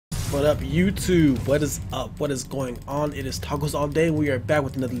What up, YouTube? What is up? What is going on? It is Tacos All Day, and we are back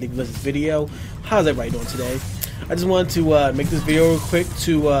with another League of Legends video. How's everybody doing today? I just wanted to make this video real quick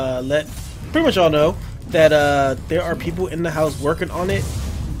to let pretty much all know that there are people in the house working on it.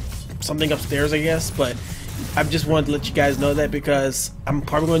 Something upstairs, I guess, but I just wanted to let you guys know that because I'm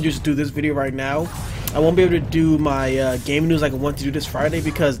probably going to just do this video right now. I won't be able to do my game news like I want to do this Friday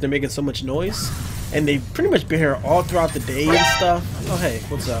because they're making so much noise. And they've pretty much been here all throughout the day and stuff. Oh, hey,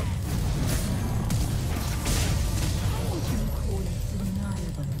 what's up?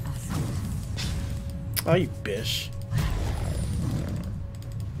 Oh, you bitch.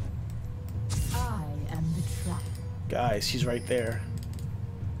 I am the trap. Guys, she's right there.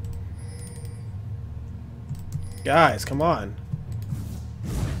 Guys, come on.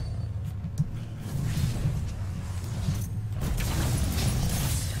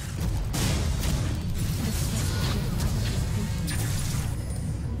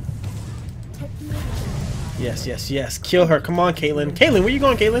 Yes, yes, yes. Kill her. Come on, Caitlyn. Caitlyn, where you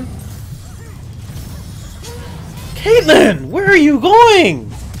going, Caitlyn? Caitlyn, where are you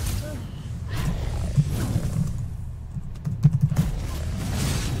going?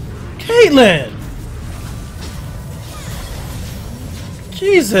 Caitlyn!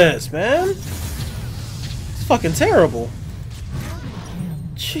 Jesus, man. It's fucking terrible.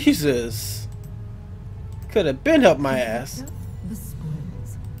 Jesus. Could have been helped my ass.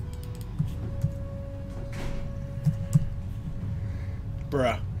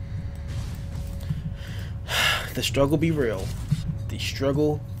 Bruh. The struggle be real. The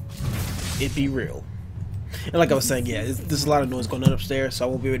struggle, it be real. And like I was saying, yeah, there's a lot of noise going on upstairs, so I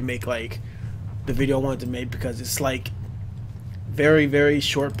won't be able to make like the video I wanted to make because it's like very, very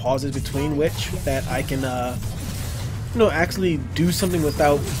short pauses between which that I can, you know, actually do something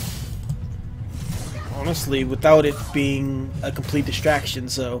without, honestly, without it being a complete distraction.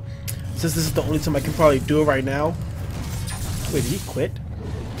 So since this is the only time I can probably do it right now. Wait, did he quit?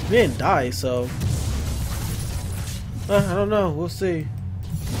 He didn't die, so I don't know. We'll see.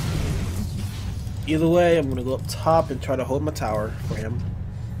 Either way, I'm gonna go up top and try to hold my tower for him.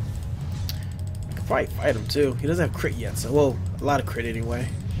 I can probably fight him too. He doesn't have crit yet, so well, a lot of crit anyway.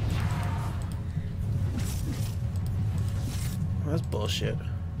 Oh, that's bullshit.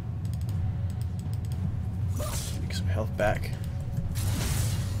 Get some health back.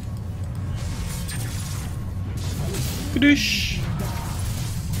 Kadoosh!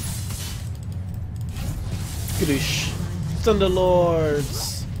 Kadoosh!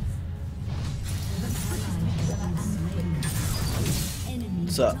 Thunderlords!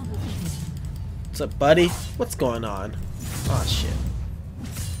 What's up? What's up, buddy? What's going on? Aw, shit.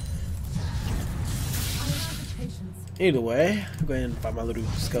 Either way, I'm going to find my little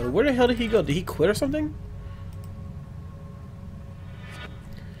scuttle. Where the hell did he go? Did he quit or something?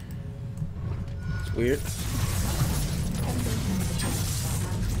 It's weird.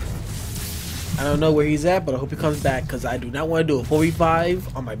 I don't know where he's at, but I hope he comes back because I do not want to do a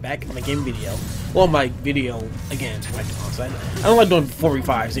 4v5 on my game video. Well, my video again. I don't like doing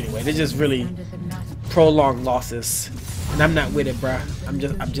 4v5s anyway. They're just really prolonged losses, and I'm not with it, bruh. I'm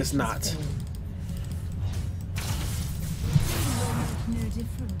just not.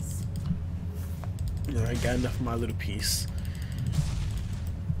 Alright, got enough of my little piece.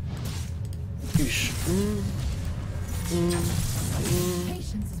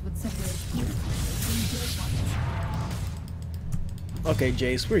 Okay,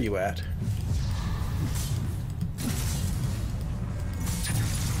 Jace, where you at?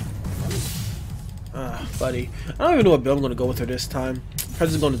 Buddy. I don't even know what build I'm gonna go with her this time. I'm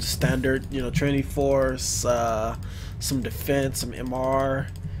just going to the standard, you know, Trinity Force, some defense, some MR,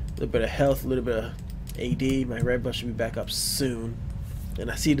 a little bit of health, a little bit of AD. My red buff should be back up soon.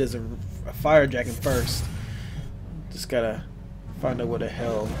 And I see there's a fire dragon first. Just gotta find out what the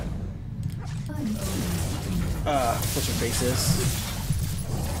hell what's your face is.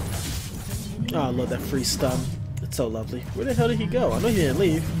 Oh, I love that free stun. It's so lovely. Where the hell did he go? I know he didn't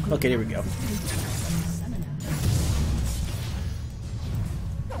leave. Okay, there we go.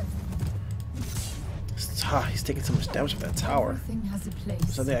 He's taking so much damage from that tower.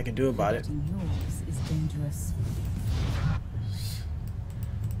 There's nothing I can do about it.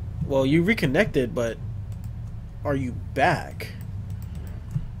 Well, you reconnected, but are you back?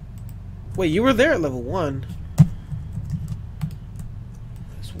 Wait, you were there at level 1.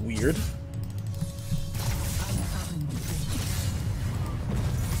 That's weird.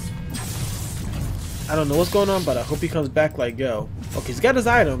 I don't know what's going on, but I hope he comes back like go. Okay, he's got his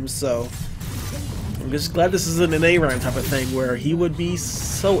items, so I'm just glad this isn't an A-Rhyme type of thing where he would be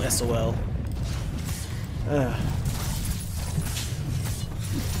so SOL.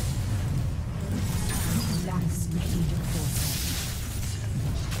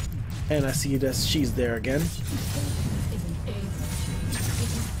 And I see that she's there again.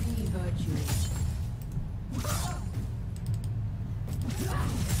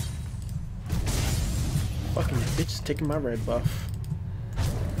 Fucking bitch is taking my red buff.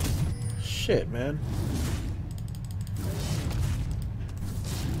 Shit, man.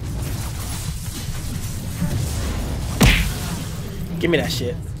 Give me that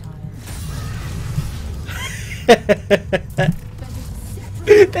shit.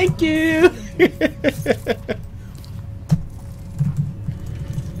 Thank you.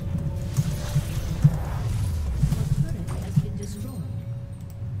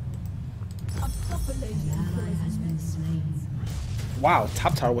 Wow,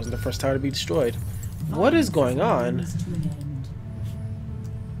 top tower wasn't the first tower to be destroyed. What is going on?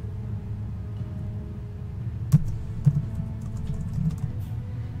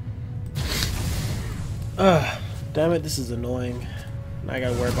 Damn it, this is annoying. Now I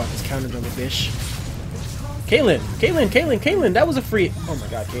gotta worry about this counter jungle fish. Caitlyn, that was a free. Oh my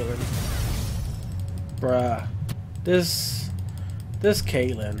god, Caitlyn. Bruh. This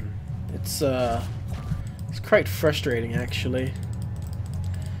Caitlyn. It's quite frustrating actually.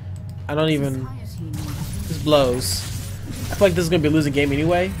 I don't even. This blows. I feel like this is gonna be a losing game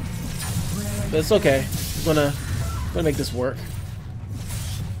anyway. But it's okay. I'm gonna make this work.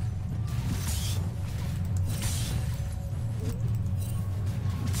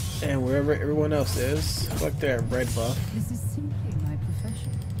 And wherever everyone else is, I feel like they're at red buff. This is simply my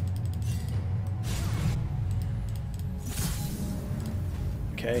profession.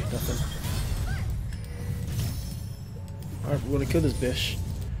 Okay, nothing. Alright, we're gonna kill this bitch.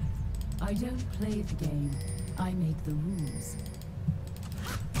 I don't play the game. I make the rules.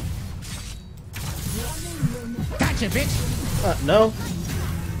 Gotcha, bitch! No.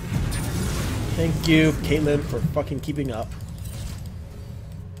 Thank you, Caitlyn, for fucking keeping up.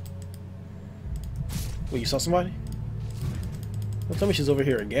 Wait, you saw somebody? Don't tell me she's over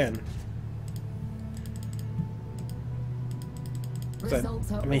here again.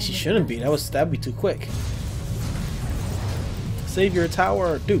 I mean, she shouldn't be. That'd be too quick. Save your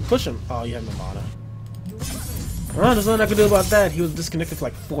tower, dude. Push him. Oh, you have no mana. Oh, there's nothing I can do about that. He was disconnected for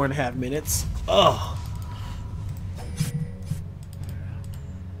like 4.5 minutes. Ugh.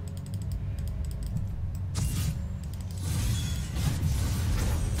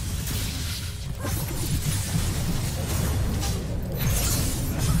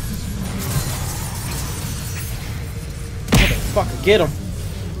 Motherfucker, get him.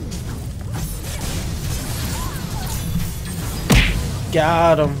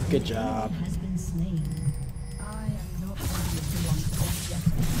 Got him. Good job.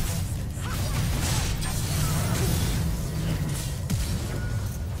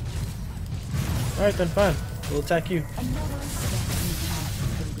 Alright then, fine. We'll attack you.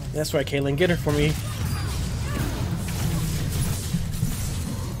 That's right, Caitlyn. Get her for me.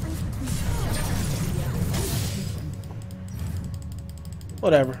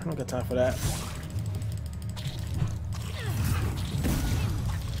 Whatever. I don't got time for that.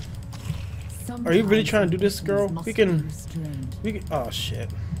 Are you really trying to do this, girl? We can. Oh shit.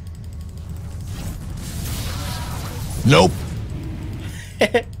 Nope.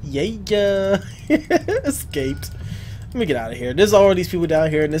 Yeah. Escaped. Let me get out of here. There's all these people down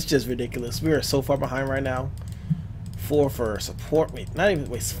here, and it's just ridiculous. We are so far behind right now. 4 for support. Wait, not even.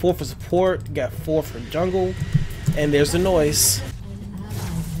 Wait, 4 for support. We got 4 for jungle, and there's the noise.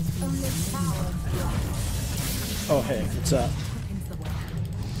 Oh hey, what's up?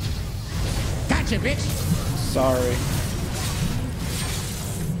 Gotcha, bitch! Sorry.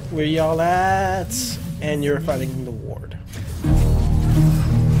 Where y'all at? And you're fighting the ward.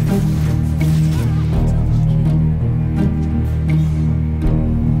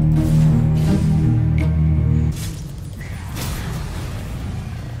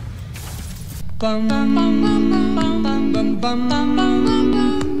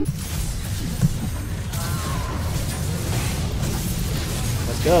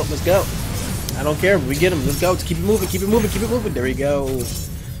 Let's go, let's go. I don't care, we get him. Let's go. Let's keep it moving, keep it moving, keep it moving. There we go.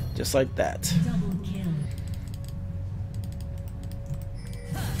 Just like that.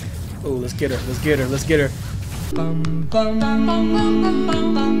 Oh, let's get her, let's get her, let's get her.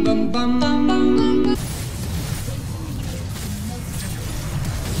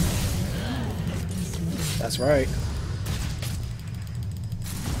 That's right.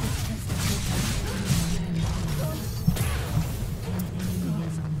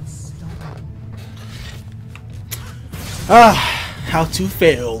 Ah, how to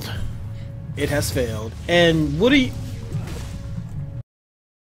failed. It has failed. And what do you...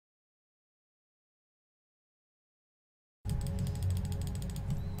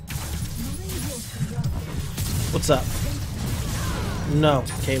 What's up? No,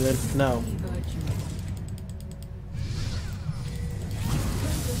 Caitlyn, no.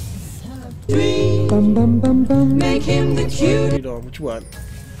 Make him the cute. What you doing? What you want?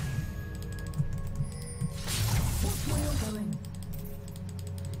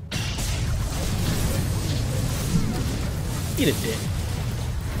 Eat a dick.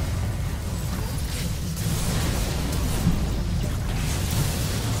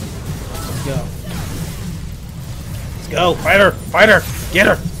 Let's go. Let's go. Fight her. Fight her. Get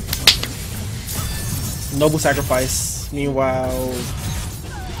her. Noble sacrifice. Meanwhile,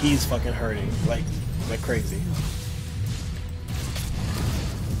 he's fucking hurting like crazy.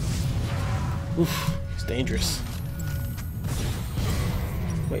 Oof. It's dangerous.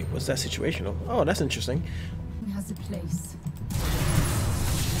 Wait, what's that situational? Oh, that's interesting. It has a place.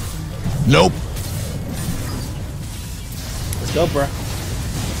 Nope. Let's go, bruh.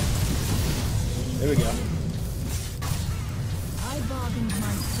 There we go. I bargained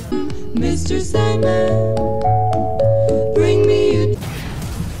myself. Mr. Simon, bring me a...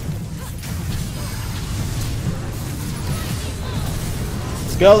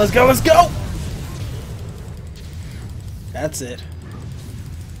 Let's go, let's go, let's go! That's it.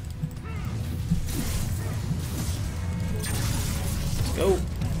 Let's go.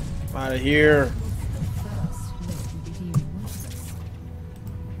 Out of here.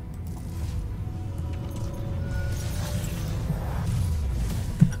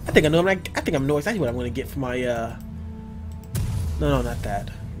 I think I know. I think I know exactly what I'm gonna get for my. No, not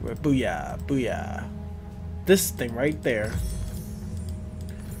that. Booyah, booyah. This thing right there.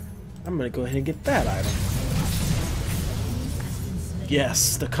 I'm gonna go ahead and get that item.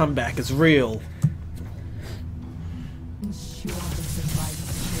 Yes, the comeback is real.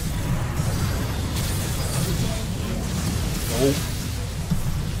 Oh.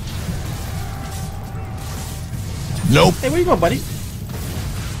 Nope. Hey, where you going, buddy?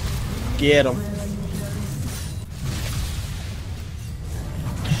 Get him.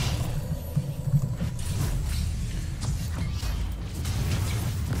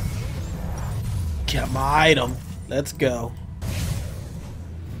 Get my item. Let's go.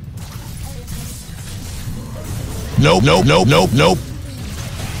 Nope, nope, nope, nope, nope.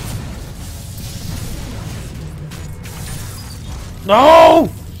 No!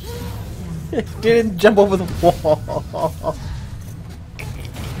 Didn't jump over the wall.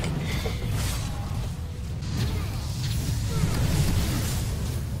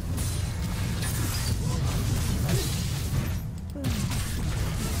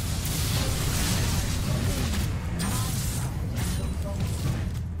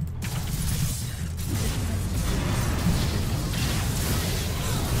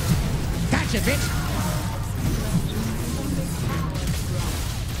 Gotcha, bitch.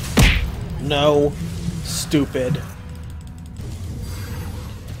 No. Stupid.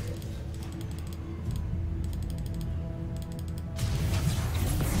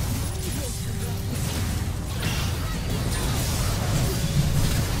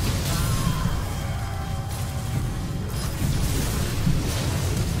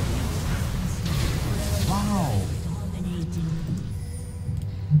 Wow.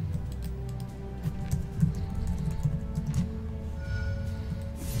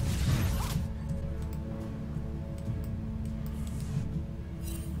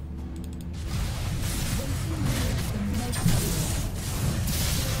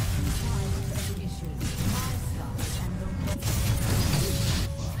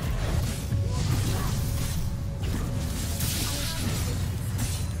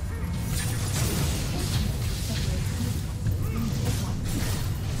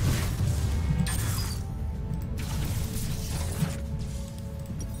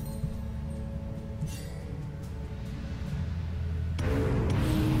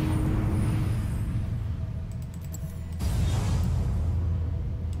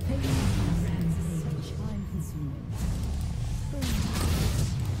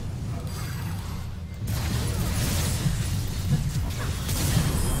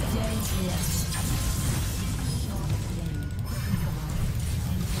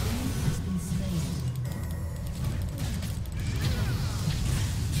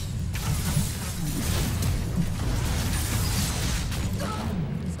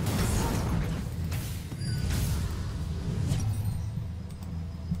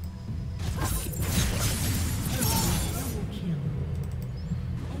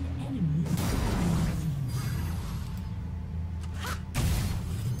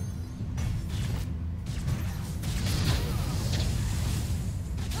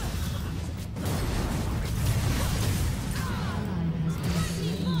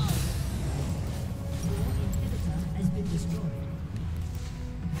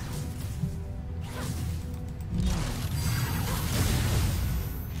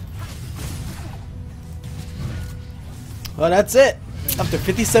 Well, that's it. After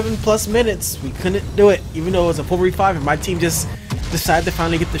 57 plus minutes, we couldn't do it, even though it was a 4v5, and my team just decided to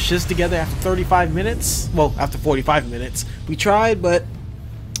finally get the shits together after 35 minutes. Well, after 45 minutes. We tried, but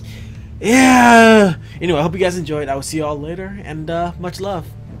yeah. Anyway, I hope you guys enjoyed. I will see you all later, and much love.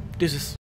 Deuces.